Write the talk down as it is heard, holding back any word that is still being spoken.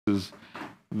this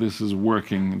is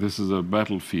working. This is a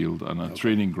battlefield and a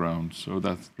training ground. So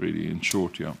that's really in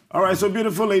short, yeah. All right, so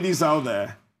beautiful ladies out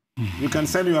there, you can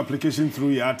send your application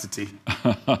through Yatiti.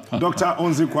 Dr.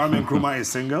 Onzi Kwame Nkrumah is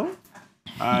single,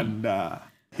 and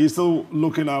he's still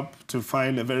looking up to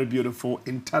find a very beautiful,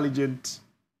 intelligent,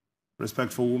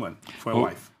 respectful woman for a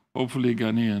wife. Hopefully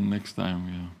Ghanaian next time,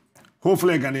 yeah.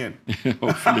 Hopefully a Ghanaian.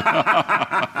 Hopefully.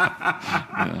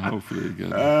 Yeah, hopefully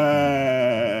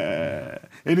Ghanaian.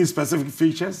 Any specific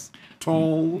features?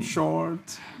 Tall,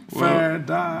 short, fair,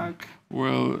 dark?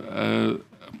 Well,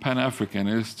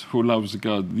 Pan-Africanist who loves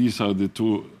God. These are the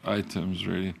two items,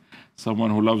 really. Someone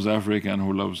who loves Africa and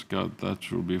who loves God. That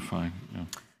should be fine. Yeah.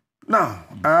 Now,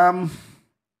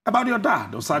 about your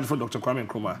dad, Osagyefo Dr. Kwame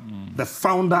Nkrumah, the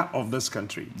founder of this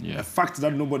country. Yeah. A fact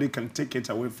that nobody can take it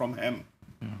away from him.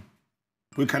 Yeah.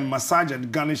 We can massage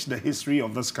and garnish the history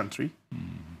of this country,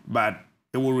 but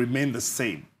it will remain the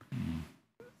same.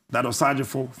 That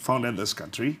Osagyefo founded this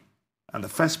country and the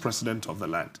first president of the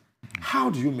land. How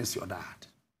do you miss your dad?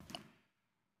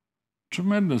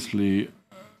 Tremendously.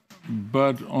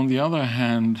 But on the other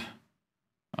hand,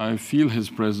 I feel his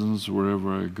presence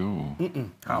wherever I go.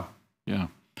 How? Yeah.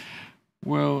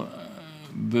 Well,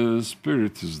 the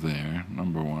spirit is there,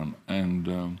 number one.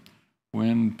 And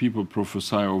when people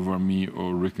prophesy over me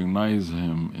or recognize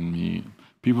him in me,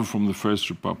 people from the First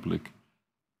Republic,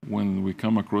 when we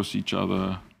come across each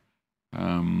other,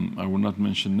 I will not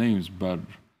mention names, but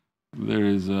there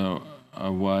is a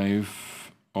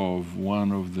wife of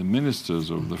one of the ministers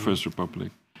of the First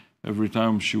Republic. Every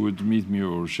time she would meet me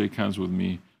or shake hands with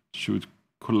me, she would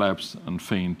collapse and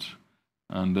faint.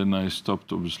 And then I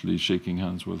stopped, obviously, shaking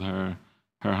hands with her.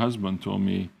 Her husband told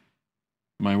me,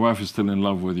 my wife is still in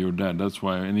love with your dad. That's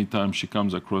why anytime she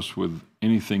comes across with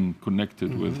anything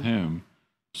connected with him.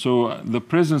 So the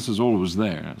presence is always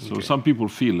there. So some people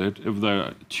feel it if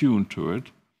they're tuned to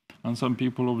it. And some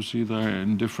people, obviously, they're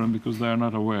indifferent because they're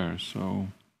not aware. So,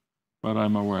 but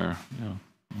I'm aware, yeah.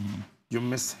 You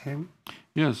miss him?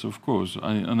 Yes, of course.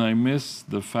 And I miss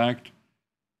the fact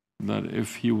that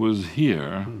if he was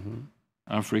here,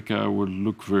 Africa would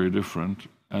look very different,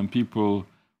 and people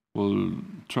will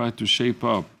try to shape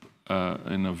up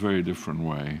in a very different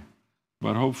way.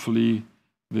 But hopefully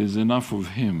there's enough of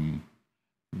him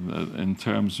in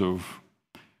terms of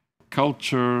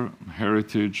culture,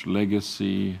 heritage,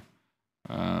 legacy,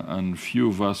 and few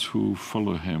of us who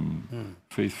follow him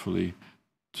faithfully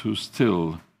to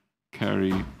still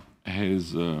carry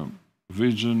his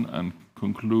vision and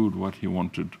conclude what he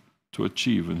wanted to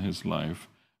achieve in his life,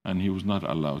 and he was not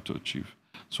allowed to achieve.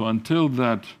 So until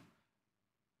that,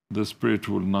 the spirit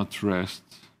will not rest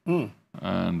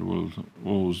and will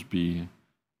always be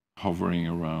hovering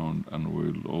around, and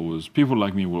will always, people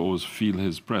like me will always feel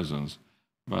his presence,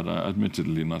 but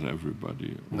admittedly not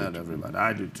everybody. Not everybody.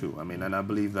 I do too. I mean, and I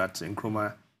believe that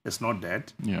Nkrumah is not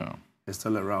dead. Yeah. He's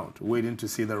still around, waiting to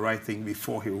see the right thing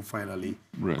before he will finally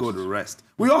go to rest.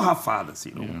 We all have fathers,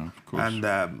 you know. Yeah, of course.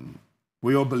 And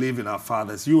we all believe in our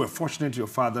fathers. You were fortunate your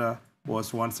father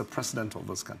was once a president of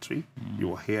this country.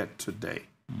 You are here today.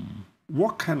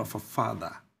 What kind of a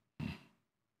father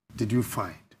did you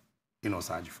find in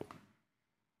Osagyefo?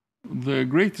 The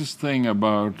greatest thing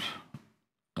about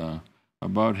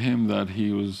him, that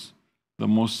he was the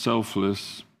most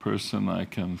selfless person I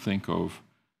can think of,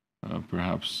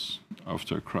 perhaps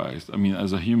after Christ. I mean,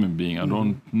 as a human being, I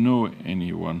don't know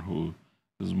anyone who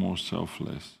is more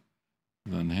selfless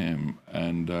than him.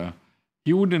 And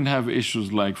he wouldn't have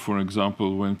issues like, for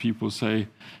example, when people say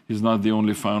he's not the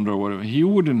only founder or whatever, he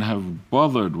wouldn't have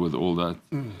bothered with all that,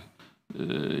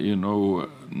 you know,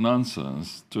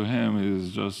 nonsense. To him,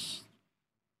 it's just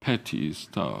petty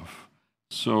stuff.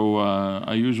 So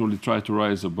I usually try to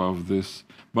rise above this.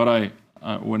 But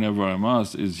whenever I'm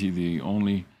asked, is he the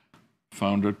only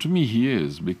founder? To me, he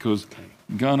is, because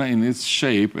Ghana, in its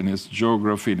shape, in its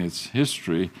geography, in its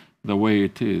history, the way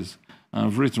it is,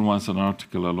 I've written once an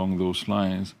article along those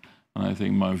lines, and I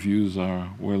think my views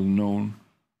are well known.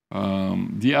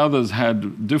 The others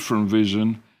had different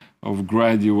vision of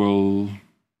gradual,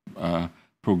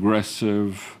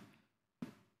 progressive,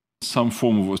 some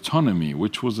form of autonomy,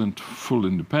 which wasn't full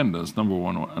independence, number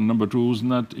one. And number two, was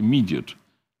not immediate.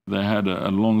 They had a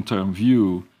long-term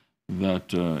view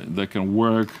that they can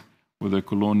work with a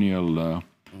colonial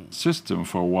system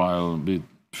for a while, be it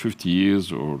 50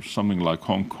 years or something like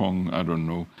Hong Kong. I don't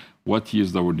know what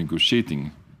years they were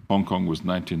negotiating. Hong Kong was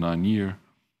 99 years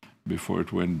before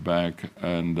it went back.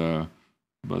 And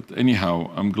but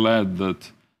anyhow, I'm glad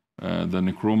that the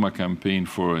Nkrumah campaign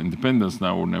for independence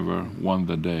now never won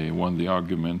the day, won the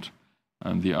argument,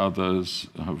 and the others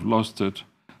have lost it.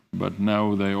 But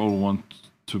now they all want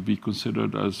to be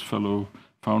considered as fellow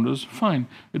founders, fine.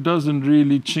 It doesn't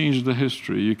really change the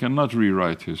history. You cannot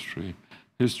rewrite history.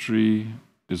 History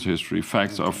is history.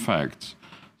 Facts are facts.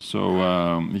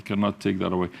 So you cannot take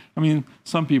that away. I mean,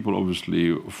 some people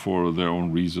obviously, for their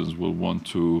own reasons, will want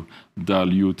to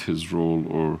dilute his role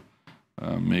or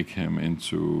make him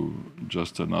into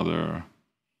just another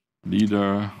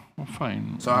leader. Well,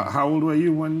 fine. So how old were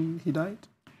you when he died?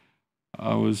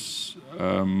 I was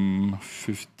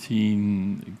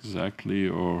 15 exactly,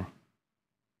 or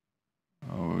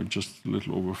just a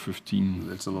little over 15. A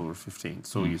little over 15.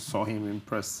 So you saw him in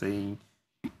press saying,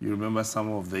 you remember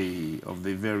some of the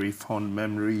very fond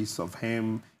memories of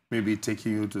him, maybe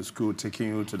taking you to school, taking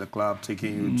you to the club,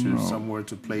 taking you to somewhere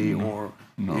to play, or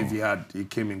if he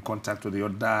came in contact with your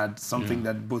dad, something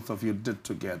that both of you did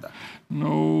together.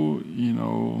 No,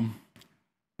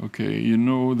 okay, you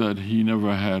know that he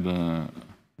never had the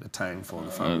time for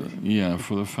the family.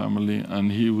 For the family,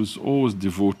 and he was always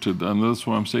devoted, and that's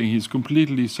why I'm saying he's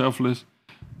completely selfless,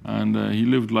 and he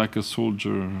lived like a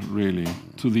soldier, really,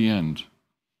 to the end.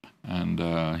 And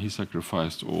he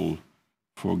sacrificed all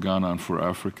for Ghana and for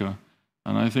Africa.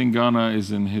 And I think Ghana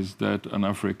is in his debt, and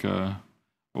Africa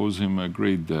owes him a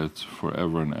great debt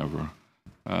forever and ever.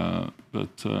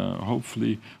 But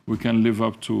hopefully we can live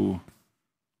up to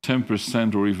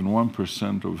 10% or even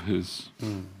 1% of his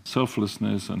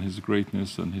selflessness and his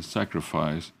greatness and his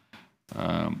sacrifice,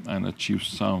 and achieve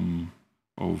some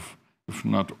of, if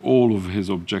not all of his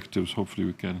objectives. Hopefully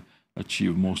we can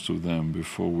achieve most of them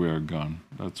before we are gone.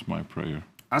 That's my prayer.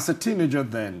 As a teenager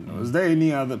then, was there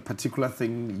any other particular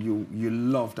thing you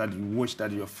loved that you wish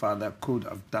that your father could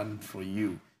have done for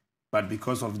you, but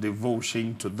because of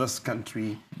devotion to this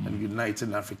country and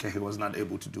uniting Africa, he was not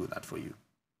able to do that for you?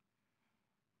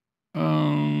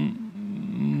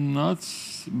 Not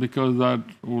because that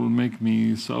will make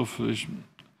me selfish.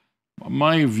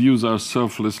 My views are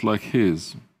selfless like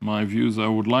his. My views, I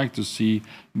would like to see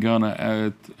Ghana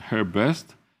at her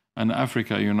best and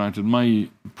Africa united. My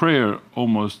prayer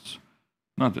almost,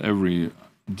 not every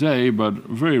day, but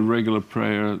very regular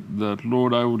prayer that,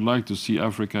 Lord, I would like to see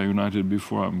Africa united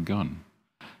before I'm gone.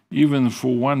 Even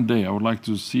for one day, I would like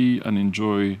to see and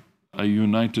enjoy a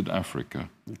united Africa.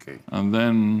 Okay. And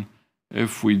then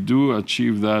if we do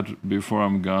achieve that before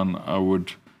I'm gone, I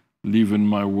would leave in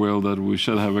my will that we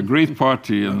shall have a great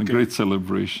party and a great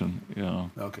celebration. Yeah.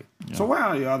 Okay. Yeah. So where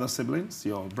are your other siblings,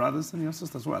 your brothers and your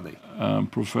sisters? Where are they?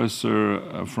 Professor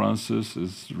Francis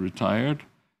is retired,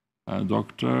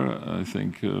 doctor. I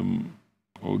think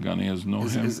all Ghanaians know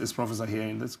him. Is Professor here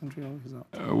in this country? Or he's out?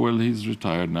 Well, he's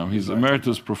retired now. He's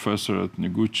emeritus professor at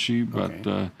Noguchi, but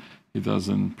he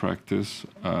doesn't practice.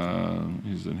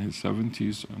 He's in his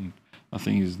 70s, and I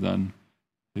think he's done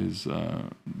his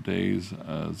days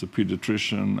as a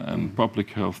pediatrician and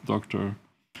public health doctor,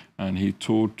 and he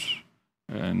taught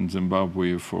in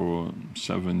Zimbabwe for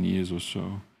 7 years or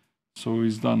so. So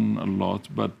he's done a lot,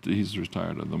 but he's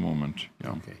retired at the moment.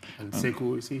 Yeah. Okay. And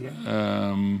Sekou, is he here?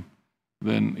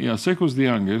 Then, Sekou's the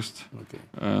youngest. Okay.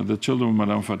 The children of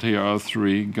Madame Fathia are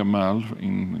 3. Gamal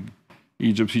in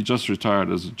Egypt, he just retired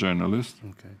as a journalist,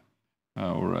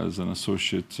 or as an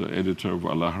associate editor of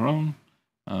Al Ahram.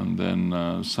 And then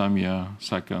Samia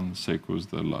second, Sekou's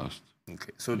the last.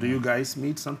 Okay. So do you guys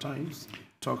meet sometimes?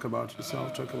 Talk about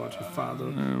yourself, talk about your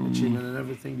father, achievement and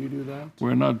everything? Do you do that?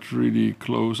 We're not really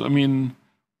close. I mean,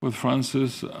 with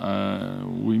Francis,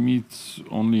 we meet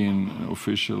only in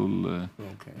official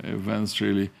events,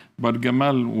 really. But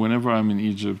Gamal, whenever I'm in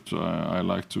Egypt, I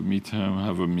like to meet him,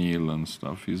 have a meal and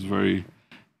stuff. He's very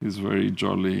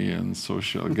jolly and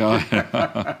social guy.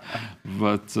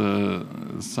 But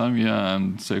Samia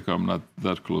and Sekou, I'm not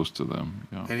that close to them.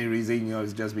 Yeah. Any reason,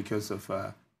 it's just because of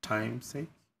time's sake?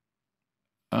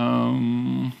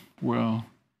 Well,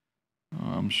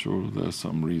 I'm sure there's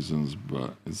some reasons,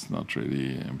 but it's not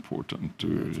really important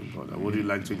to... Would you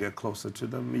like to get closer to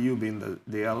them? You being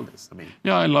the eldest, I mean.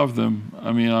 Yeah, I love them.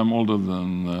 I mean, I'm older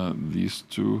than these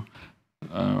 2.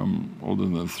 Older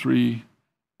than 3.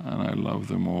 And I love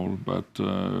them all, but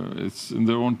it's in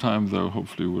their own time, though,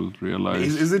 hopefully we'll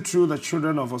realize... Is it true that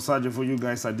children of Osagyefo, you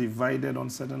guys are divided on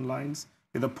certain lines,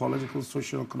 either political,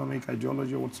 social, economic,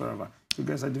 ideology, or whatsoever? You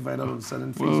guys are divided on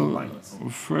certain things or lines?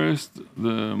 First,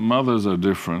 the mothers are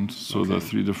different, so there are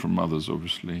 3 different mothers,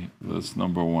 obviously. That's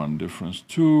number 1 difference.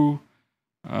 2,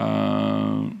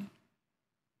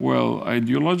 well,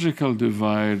 ideological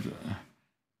divide...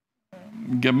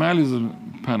 Gamal is a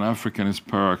Pan-Africanist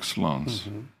par excellence.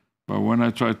 But when I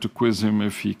tried to quiz him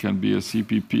if he can be a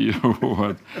CPP or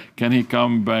what, can he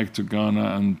come back to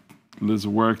Ghana and let's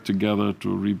work together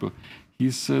to rebuild?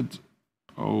 He said,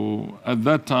 at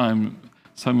that time,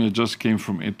 Samia just came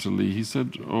from Italy. He said,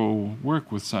 "Oh,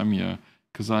 work with Samia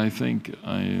because I think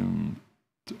I am,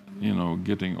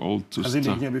 getting old to." Has he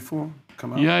been here before?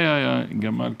 Come out? Yeah.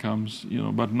 Gamal comes,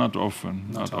 but not often.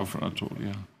 Not often at all.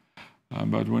 Yeah,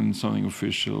 but when something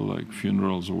official like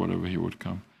funerals or whatever, he would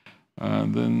come.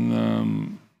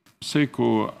 Then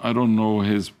Seiko, I don't know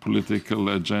his political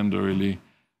agenda really.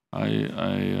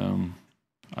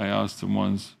 I asked him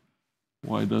once,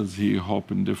 why does he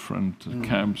hop in different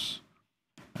camps?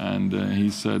 And he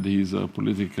said he's a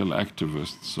political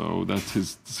activist. So that's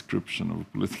his description of a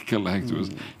political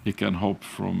activist. He can hop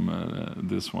from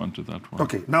this one to that one.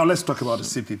 Okay, now let's talk about the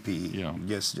CPP. Yeah.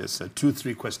 Yes, just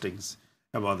 2-3 questions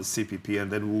about the CPP, and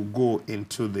then we'll go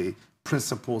into the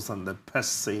principles and the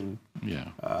person,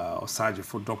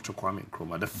 Osagyefo, Dr. Kwame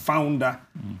Nkrumah, the founder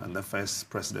and the first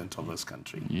president of this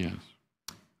country. Yes.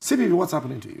 CPP, what's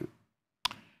happening to you?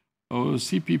 Oh,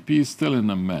 CPP is still in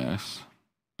a mess.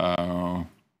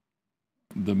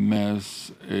 The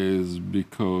mess is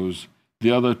because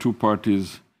the other two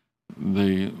parties,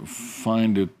 they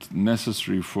find it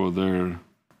necessary for their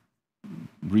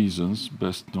reasons,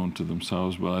 best known to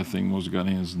themselves, but I think most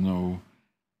Ghanaians know,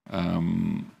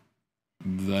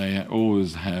 they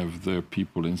always have their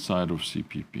people inside of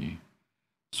CPP.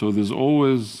 So there's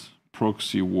always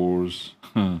proxy wars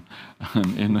and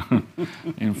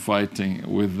in fighting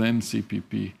within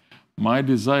CPP. My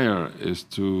desire is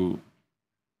to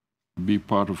be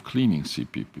part of cleaning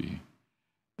CPP.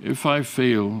 If I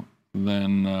fail,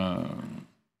 then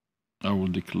I will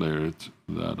declare it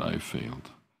that I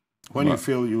failed. When you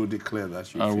fail, you will declare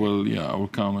that you failed? I will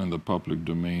come in the public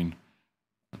domain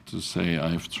to say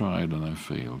I've tried and I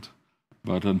failed.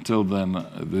 But until then,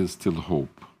 there's still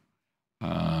hope.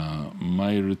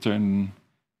 My return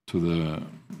to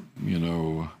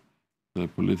the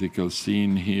political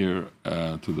scene here,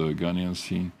 to the Ghanaian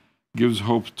scene, gives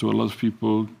hope to a lot of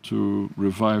people to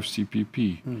revive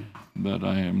CPP, that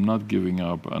I am not giving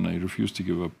up and I refuse to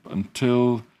give up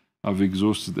until I've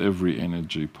exhausted every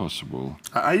energy possible.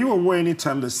 Are you aware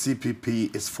anytime the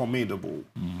CPP is formidable,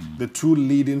 the two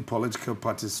leading political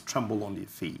parties tremble on their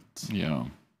feet? Yeah.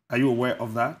 Are you aware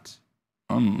of that?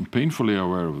 I'm painfully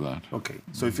aware of that. Okay,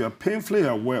 so if you're painfully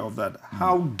aware of that,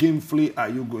 how gamefully are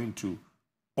you going to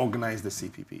organize the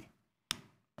CPP?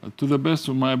 To the best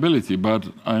of my ability, but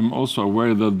I'm also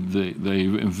aware that they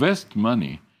invest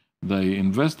money, they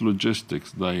invest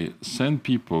logistics, they send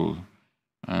people,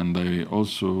 and they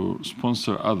also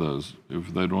sponsor others.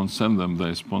 If they don't send them,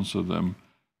 they sponsor them.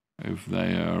 If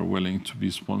they are willing to be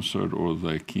sponsored or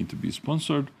they're keen to be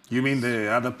sponsored. You mean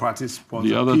the other parties sponsor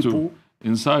the other people? Two,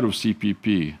 inside of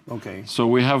CPP. Okay. So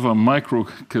we have a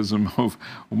microcosm of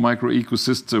a micro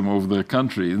ecosystem of the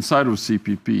country inside of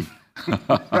CPP.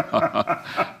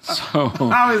 So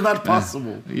how is that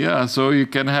possible? Yeah, so you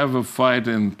can have a fight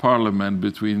in parliament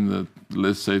between the,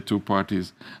 let's say, two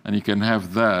parties, and you can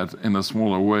have that in a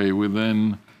smaller way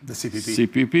within the CPP.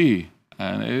 CPP.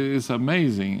 And it's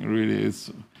amazing, really.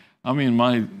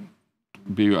 Might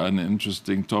be an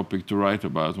interesting topic to write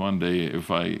about one day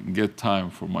if I get time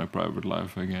for my private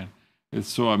life again. It's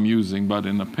so amusing, but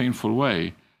in a painful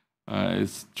way.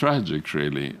 It's tragic,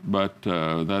 really, but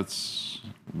that's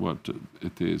what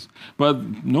it is. But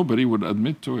nobody would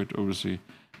admit to it, obviously.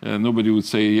 Nobody would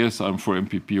say, yes, I'm for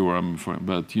MPP or I'm for...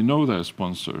 But they're a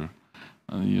sponsor,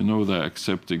 and they're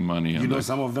accepting money. You know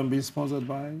some of them being sponsored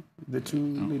by the two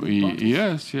leading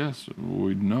parties? Yes,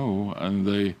 we know. And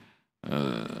they...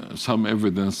 some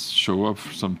evidence show up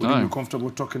sometime. Would you be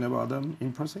comfortable talking about them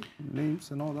in person,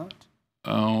 names and all that?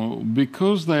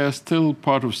 Because they are still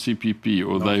part of CPP,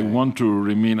 or they want to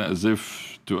remain as if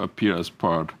to appear as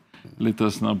part. Let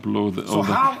us not blow the... So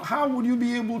how would you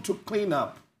be able to clean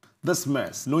up this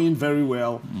mess, knowing very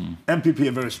well MPP,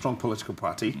 a very strong political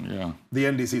party. Yeah. The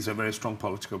NDC is a very strong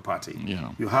political party.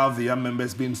 Yeah. You have the young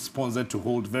members being sponsored to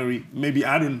hold very, maybe,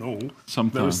 I don't know,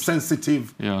 sometimes very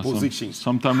sensitive positions.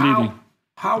 Sometimes leading.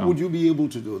 How would you be able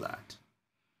to do that?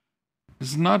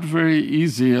 It's not very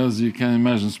easy, as you can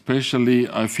imagine. Especially,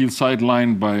 I feel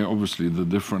sidelined by, obviously, the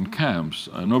different camps.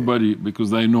 Nobody,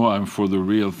 because they know I'm for the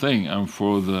real thing. I'm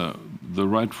for the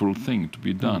rightful thing to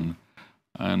be done.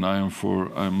 And I am for,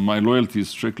 my loyalty is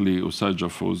strictly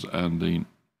Osagyefo's and the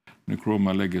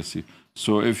Nkrumah legacy.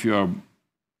 So if you are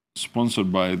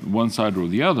sponsored by one side or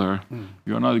the other,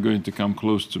 you're not going to come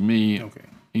close to me,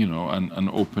 and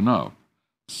open up.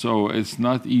 So it's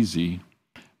not easy.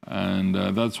 And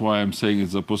that's why I'm saying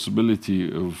it's a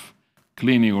possibility of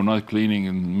cleaning or not cleaning,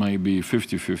 and maybe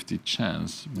 50-50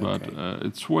 chance. But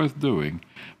it's worth doing,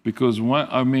 because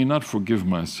I may not forgive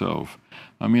myself.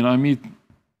 I mean, I meet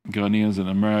Ghanaians in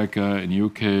America, in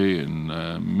UK, in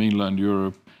mainland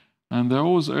Europe, And they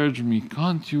always urge me,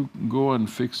 can't you go and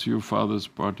fix your father's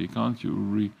party? Can't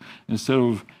you instead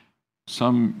of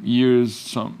some years,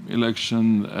 some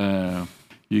election,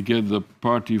 you get the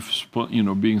party,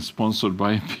 being sponsored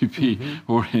by NPP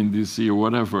or NDC or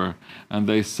whatever, and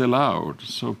they sell out.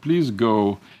 So please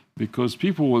go, because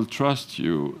people will trust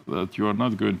you that you are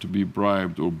not going to be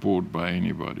bribed or bought by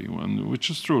anybody, which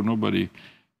is true. Nobody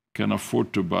can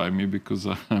afford to buy me because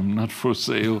I'm not for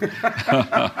sale.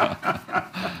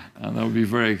 And that would be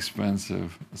very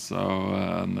expensive. So,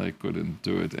 and I couldn't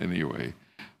do it anyway.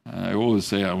 I always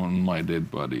say I'm on my dead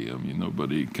body. I mean,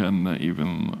 nobody can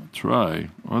even try,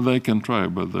 or they can try,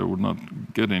 but they would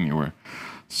not get anywhere.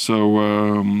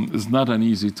 So it's not an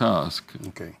easy task.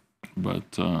 Okay.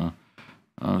 But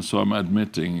so I'm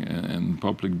admitting in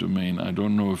public domain, I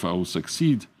don't know if I will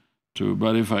succeed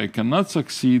but if I cannot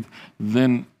succeed,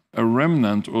 then a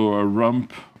remnant or a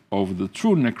rump of the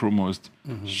true Nkrumahs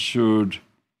should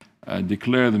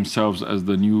declare themselves as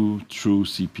the new true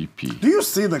CPP. Do you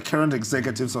see the current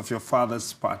executives of your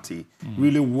father's party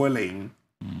really willing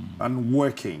and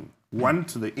working, one,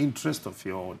 to the interest of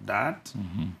your dad,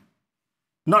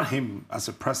 not him as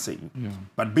a person,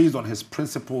 but based on his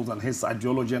principles and his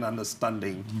ideology and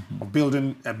understanding of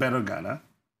building a better Ghana?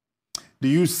 Do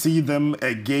you see them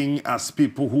again as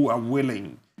people who are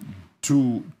willing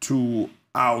to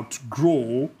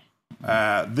outgrow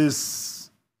this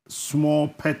small,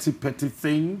 petty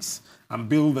things and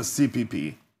build the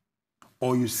CPP?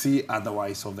 Or you see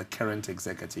otherwise of the current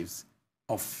executives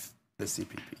of the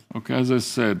CPP? Okay, as I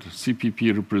said,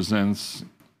 CPP represents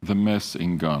the mess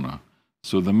in Ghana.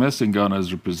 So the mess in Ghana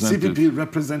is represented... CPP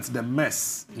represents the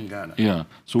mess in Ghana. Yeah,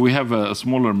 so we have a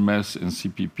smaller mess in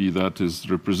CPP that is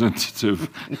representative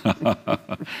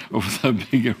of the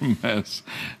bigger mess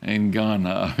in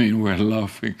Ghana. I mean, we're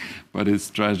laughing, but it's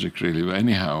tragic, really. But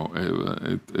anyhow,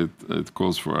 it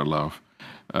calls for a laugh.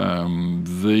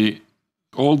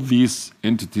 All these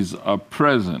entities are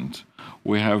present.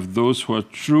 We have those who are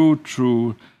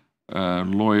true,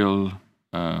 loyal,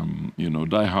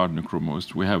 die-hard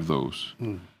Nkrumahs. We have those.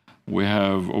 We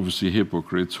have, obviously,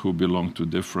 hypocrites who belong to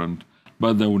different,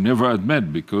 but they would never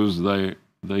admit because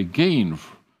they gain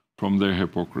from their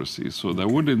hypocrisy. So they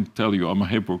wouldn't tell you, I'm a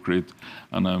hypocrite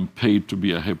and I'm paid to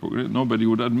be a hypocrite. Nobody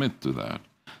would admit to that.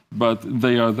 But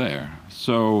they are there.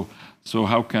 So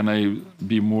how can I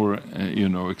be more,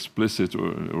 explicit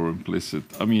or implicit?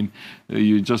 I mean,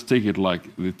 you just take it like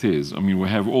it is. I mean, we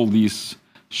have all these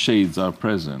shades are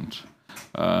present.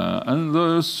 And there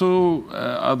are also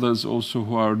others also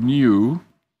who are new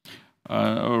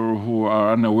or who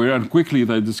are unaware, and quickly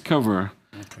they discover,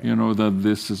 that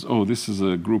this is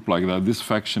a group like that. This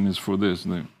faction is for this.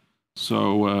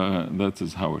 So that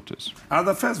is how it is. As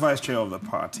the first vice chair of the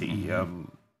party,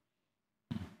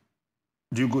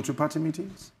 do you go to party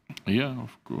meetings? Yeah,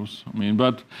 of course. I mean,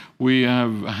 but we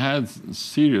have had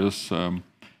serious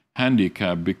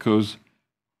handicap because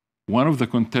one of the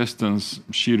contestants,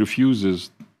 she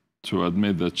refuses to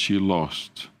admit that she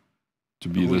lost to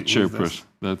be the chairperson.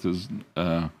 That is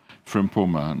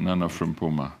Frimpoma, Nana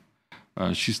Frimpoma.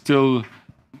 She still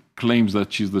claims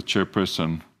that she's the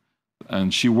chairperson,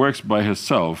 and she works by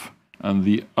herself. And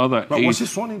the other But was she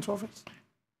sworn into office?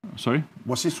 Sorry?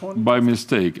 Was she sworn? By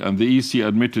mistake, and the EC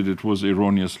admitted it was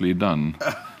erroneously done.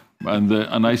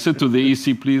 And I said to the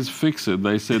EC, please fix it.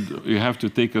 They said, you have to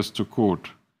take us to court.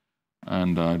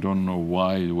 And I don't know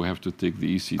why we have to take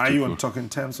the EC to court. Are you on talking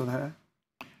terms with her?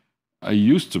 I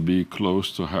used to be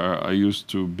close to her. I used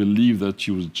to believe that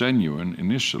she was genuine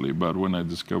initially, but when I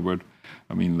discovered,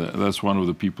 I mean, that's one of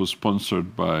the people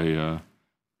sponsored by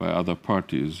other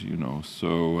parties,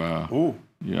 So,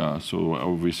 yeah, so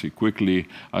obviously quickly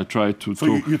I tried to talk.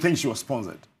 So you think she was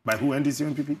sponsored? By who, NDC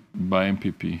or NPP? By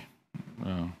NPP.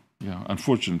 Yeah,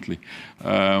 unfortunately.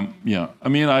 Yeah, I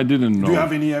mean, I didn't know. Do you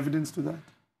have any evidence to that?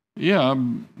 Yeah,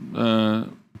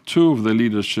 two of the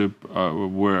leadership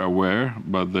were aware,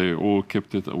 but they all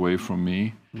kept it away from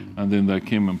me. And then they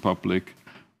came in public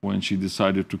when she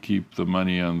decided to keep the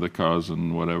money and the cars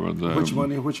and whatever. Which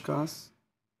money, which cars?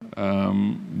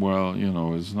 Well,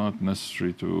 it's not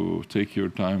necessary to take your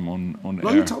time on air.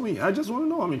 No, you tell me. I just want to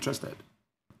know. I'm interested.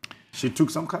 She took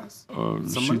some cars?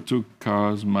 She took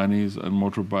cars, monies, and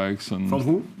motorbikes. And from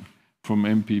who? From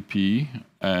MPP.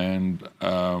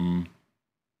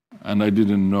 And I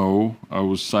didn't know. I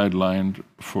was sidelined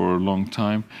for a long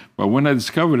time. But when I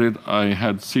discovered it, I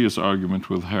had serious argument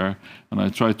with her, and I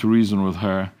tried to reason with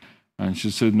her. And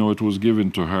she said, no, it was given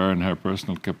to her in her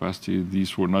personal capacity.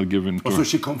 These were not given to her. So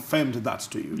she confirmed that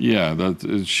to you? Yeah,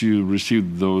 that she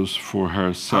received those for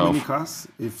herself. How many cars,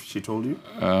 if she told you?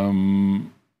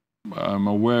 I'm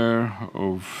aware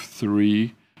of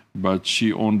 3, but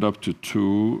she owned up to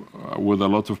 2. With a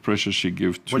lot of pressure, she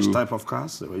gave 2. Which type of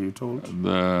cars were you told?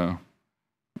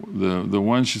 The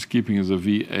one she's keeping is a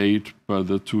V8, but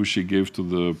the 2 she gave to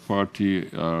the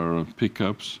party are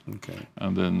pickups. Okay.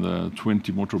 And then the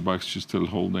 20 motorbikes she's still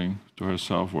holding to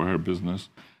herself or her business,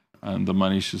 and the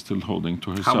money she's still holding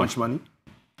to herself. How much money?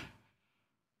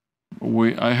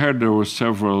 I heard there were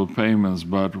several payments,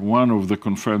 but one of the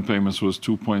confirmed payments was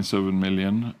 2.7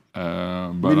 million.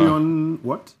 Million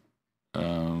what?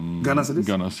 Ghana cedis?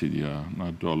 Ghana cedi, yeah,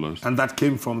 not dollars. And that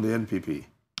came from the NPP?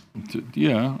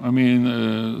 Yeah, I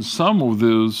mean, some of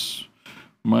those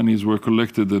monies were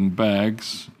collected in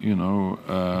bags,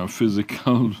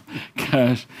 physical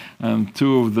cash, and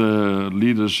 2 of the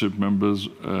leadership members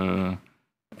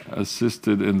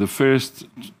assisted in the first,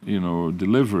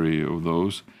 delivery of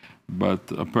those. But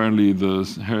apparently,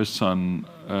 her son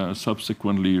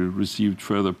subsequently received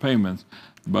further payments.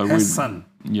 But her son?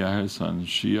 Yeah, her son.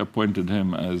 She appointed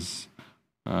him as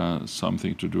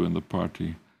something to do in the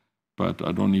party. But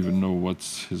I don't even know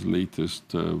what's his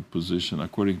latest position,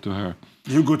 according to her.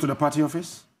 You go to the party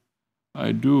office?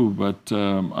 I do, but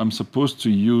I'm supposed to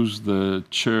use the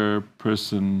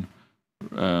chairperson.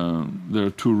 There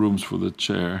are 2 rooms for the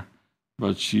chair,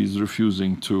 but she's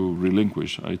refusing to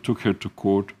relinquish. I took her to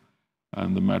court,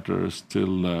 and the matter is still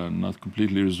not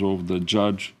completely resolved. The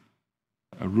judge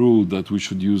ruled that we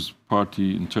should use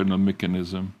party internal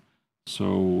mechanism.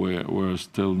 So we're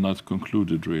still not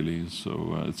concluded, really.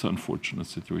 So it's an unfortunate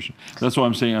situation. That's why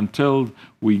I'm saying until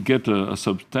we get a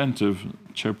substantive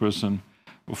chairperson,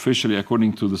 officially,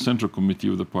 according to the Central Committee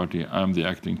of the party, I'm the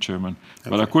acting chairman. Okay.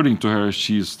 But according to her,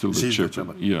 she's still the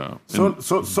chairman. Yeah.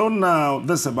 So now,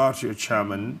 this about your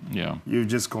chairman. Yeah. You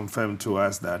just confirmed to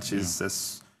us that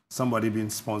she's somebody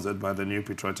being sponsored by the New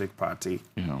Patriotic Party.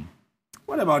 Yeah.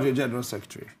 What about your general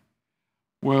secretary?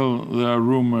 Well, there are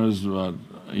rumors, but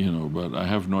I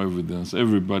have no evidence.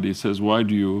 Everybody says, why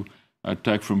do you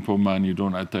attack from Poma and you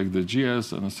don't attack the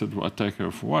GS? And I said, well, attack her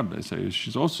for what? They say,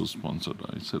 she's also sponsored.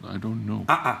 I said, I don't know.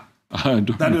 I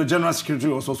don't know. Your general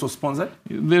secretary was also sponsored?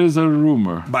 There is a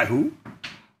rumor. By who?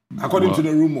 According to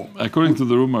the rumor? According to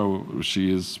the rumor,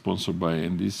 she is sponsored by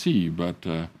NDC, but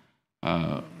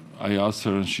I asked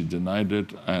her and she denied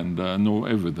it, and no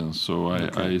evidence, so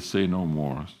I say no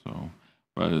more. So.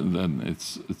 But then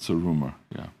it's a rumor,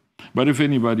 yeah. But if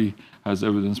anybody has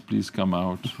evidence, please come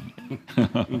out.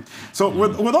 So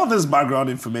with all this background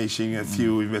information, a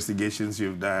few investigations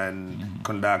you've done,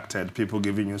 conducted, people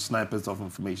giving you snipers of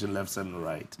information left and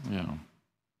right. Yeah.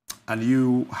 And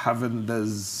you having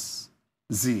this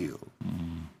zeal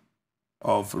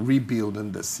of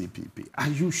rebuilding the CPP, are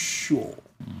you sure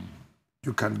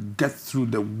you can get through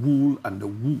the wool and the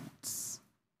woods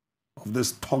of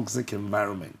this toxic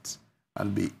environment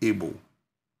and be able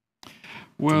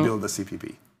to build the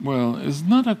CPP? Well, it's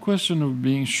not a question of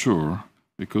being sure,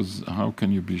 because how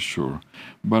can you be sure?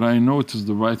 But I know it is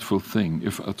the rightful thing,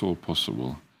 if at all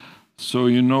possible. So,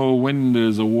 when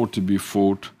there's a war to be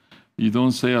fought, you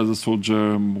don't say as a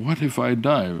soldier, what if I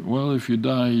die? Well, if you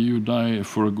die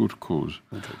for a good cause.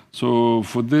 Okay. So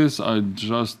for this, I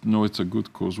just know it's a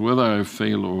good cause. Whether I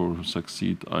fail or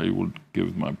succeed, I will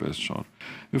give my best shot.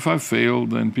 If I fail,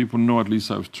 then people know at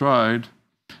least I've tried,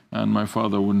 and my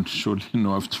father wouldn't surely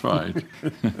know I've tried.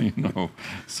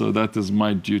 So that is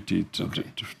my duty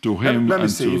to him. Let me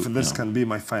see if this can be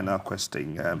my final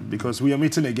question, because we are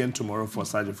meeting again tomorrow for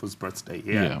Osagyefo's birthday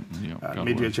here,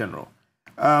 Media General.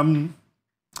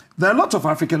 There are lots of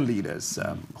African leaders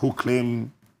who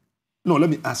claim... No, let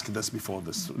me ask this before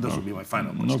this. This will be my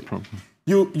final question. No problem.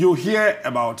 You hear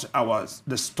about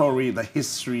the story, the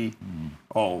history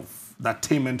of the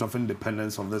attainment of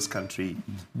independence of this country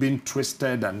being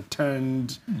twisted and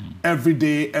turned every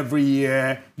day, every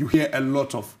year. You hear a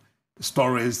lot of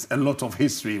stories, a lot of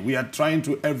history. We are trying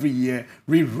to every year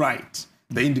rewrite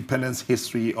the independence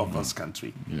history of this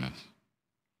country. Yes.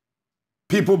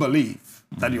 People believe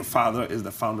that your father is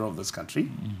the founder of this country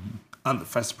and the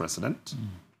first president.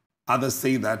 Others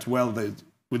say that, well,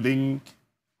 we didn't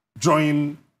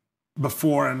join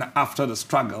before and after the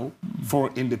struggle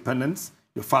for independence.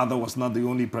 Your father was not the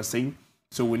only person,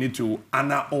 so we need to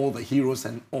honor all the heroes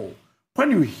and all.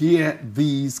 When you hear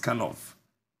these kind of,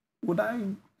 I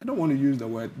don't want to use the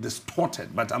word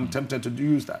distorted, but I'm tempted to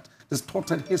use that,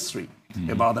 distorted history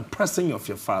about the pressing of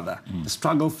your father, the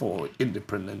struggle for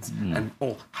independence and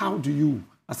all. How do you,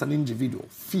 as an individual,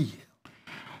 feel?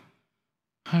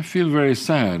 I feel very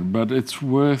sad, but it's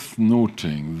worth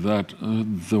noting that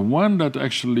the one that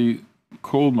actually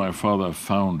called my father a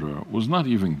founder was not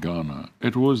even Ghana.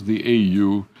 It was the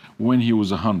AU when he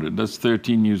was 100. That's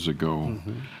 13 years ago.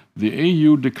 The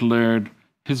AU declared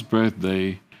his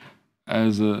birthday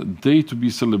as a day to be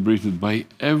celebrated by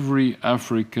every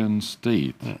African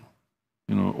state.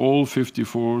 You know, all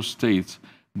 54 states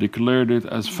declared it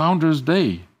as Founders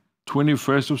Day,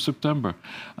 21st of September.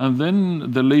 And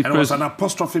then the late president... And it was an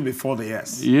apostrophe before the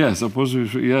S. Yes,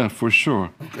 apostrophe, yeah, for sure.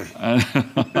 Okay.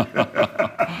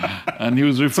 And he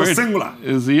was referred... So singular.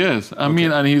 Yes. I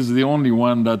mean, and he's the only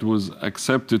one that was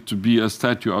accepted to be a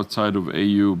statue outside of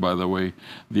AU, by the way.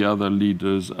 The other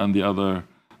leaders and the other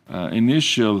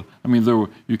initial... I mean, though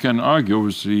you can argue,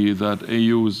 obviously, that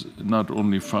AU was not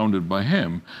only founded by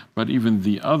him, but even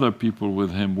the other people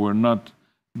with him were not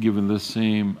given the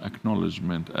same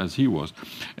acknowledgement as he was.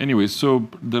 Anyway, so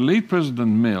the late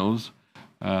President Mills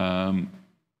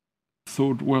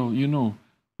thought, well, you know,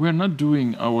 we're not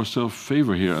doing ourselves a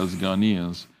favor here as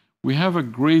Ghanaians. We have a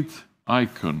great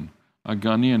icon, a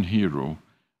Ghanaian hero,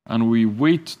 and we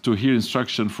wait to hear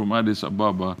instruction from Addis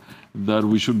Ababa that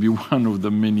we should be one of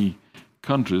the many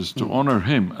countries to honor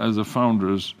him as the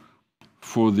founders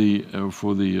for the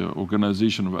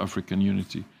Organization of African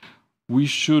Unity. We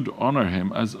should honor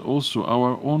him as also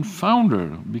our own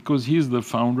founder, because he's the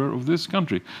founder of this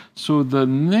country. So the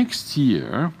next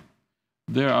year,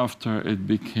 thereafter, it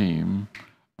became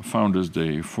Founders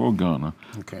Day for Ghana.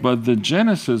 Okay. But the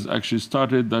genesis actually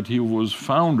started that he was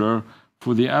founder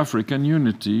for the African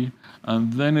Unity,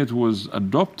 and then it was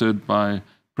adopted by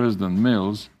President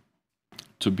Mills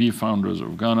to be founders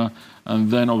of Ghana. And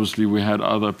then obviously we had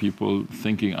other people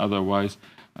thinking otherwise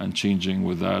and changing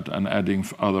with that and adding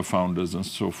other founders and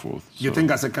so forth. You think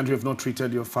as a country you've not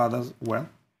treated your fathers well?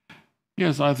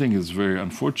 Yes, I think it's very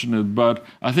unfortunate, but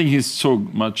I think he's so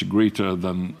much greater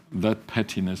than that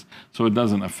pettiness, so it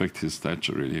doesn't affect his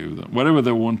stature really. Whatever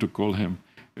they want to call him,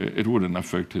 it wouldn't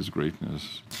affect his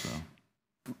greatness. So.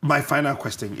 My final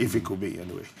question, if it could be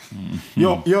anyway.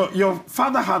 Your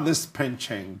father had this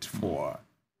penchant for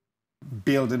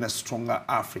building a stronger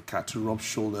Africa to rub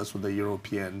shoulders with the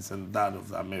Europeans and that of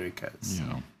the Americas.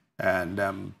 Yeah. And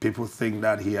people think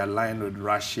that he aligned with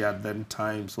Russia at then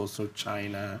times, also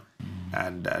China,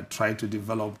 and tried to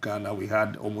develop Ghana. We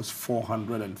had almost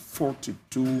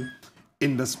 442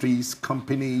 industries,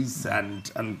 companies,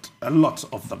 and a lot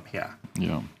of them here.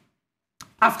 Yeah.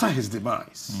 After his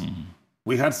demise,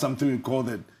 we had something we call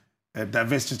the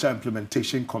Divestiture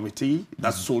Implementation Committee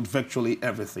that sold virtually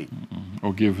everything.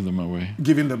 Or gave them away.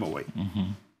 Giving them away.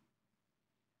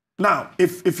 Now,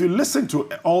 if you listen to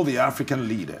all the African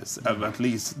leaders, at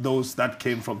least those that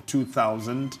came from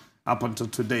 2000 up until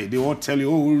today, they all tell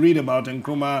you, oh, we read about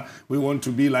Nkrumah, we want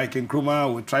to be like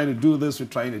Nkrumah, we're trying to do this, we're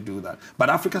trying to do that. But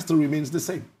Africa still remains the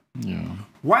same. Yeah.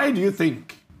 Why do you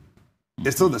think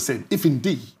it's still the same, if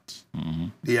indeed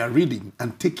they are reading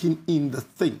and taking in the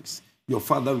things your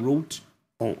father wrote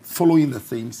or following the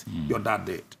things your dad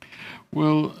did?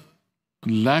 Well,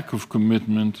 lack of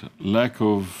commitment, lack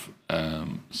of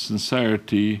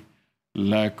sincerity,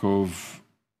 lack of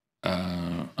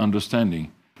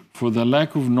understanding. For the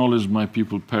lack of knowledge, my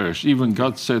people perish. Even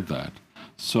God said that.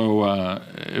 So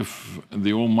if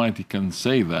the Almighty can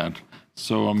say that,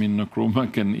 so I mean,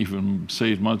 Nkrumah can even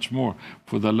say it much more.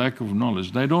 For the lack of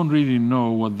knowledge, they don't really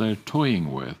know what they're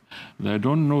toying with. They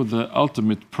don't know the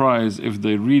ultimate prize if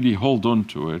they really hold on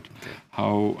to it.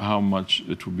 How much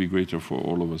it would be greater for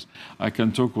all of us. I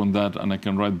can talk on that and I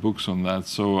can write books on that,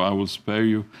 so I will spare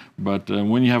you. But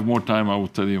when you have more time, I will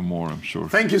tell you more, I'm sure.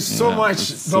 Thank you so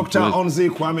much, Dr. Onzi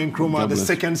Kwame Nkrumah, the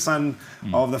second son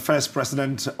of the first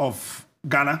president of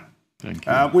Ghana. Thank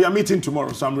you. We are meeting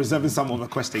tomorrow, so I'm reserving some of the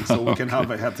questions so we can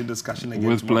have a healthy discussion again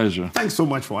With tomorrow. pleasure. Thanks so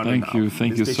much for Thank you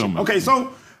so much. Okay,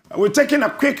 so we're taking a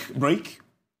quick break.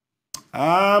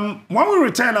 When we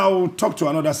return, I will talk to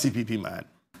another CPP man.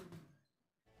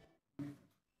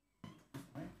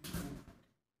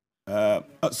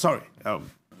 Sorry. Another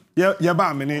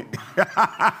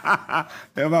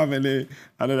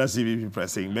CPP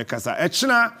pressing because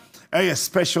Echina a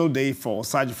special day for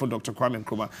Osagyefo Dr. Kwame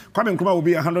Nkrumah. Kwame Nkrumah will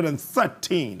be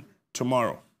 113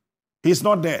 tomorrow. He's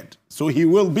not dead, so he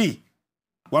will be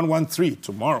 113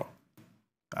 tomorrow.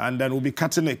 And then we'll be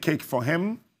cutting a cake for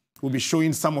him. We'll be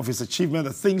showing some of his achievements,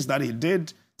 the things that he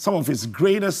did, some of his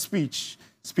greatest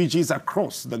speeches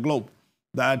across the globe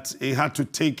that he had to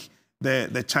take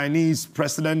the Chinese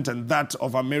president and that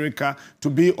of America to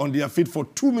be on their feet for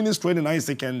 2 minutes, 29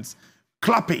 seconds,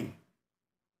 clapping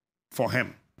for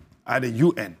him at the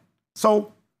UN.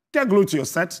 So get glued to your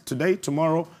set today,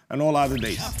 tomorrow, and all other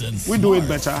days. We do it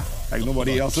better like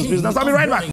nobody else's business. I'll be right back.